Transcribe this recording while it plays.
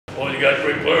Well, you got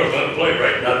great players, let them play,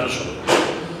 right? Not just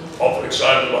awful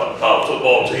excited about our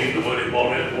football team, the way they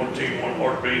bought in, one team, one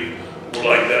heartbeat. We're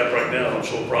like that right now. I'm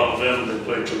so proud of them. They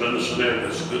played tremendous in there.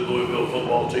 It's a good Louisville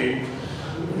football team.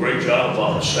 Great job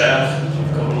by the staff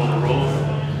coming on the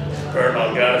road, preparing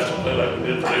our guys to play like we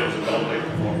did today. It was a dominating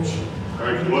performance.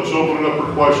 Thank you. Let's open it up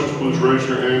for questions. Please raise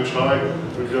your hands high.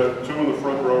 We've got two in the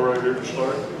front row right here to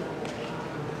start.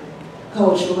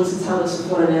 Coach, Melissa Thomas with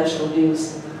Florida National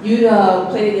News. You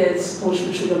played against Coach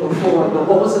Pachuca before, but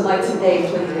what was it like today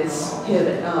playing against him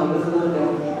with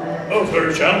Louisville? Oh, it was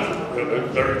very challenging.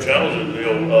 Very challenging.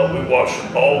 You know, we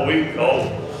watched all week,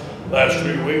 all last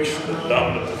 3 weeks, the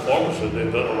dominant performance that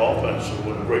they've done on offense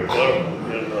with a great player.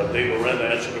 And Dave Arena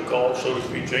answered the call, so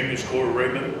did Pete Jenkins, Corey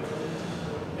Raymond,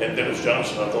 and Dennis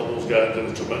Johnson. I thought those guys did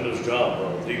a tremendous job.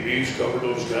 DBs covered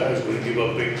those guys, we didn't give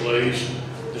up big plays.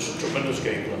 This is a tremendous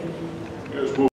game plan. Yes,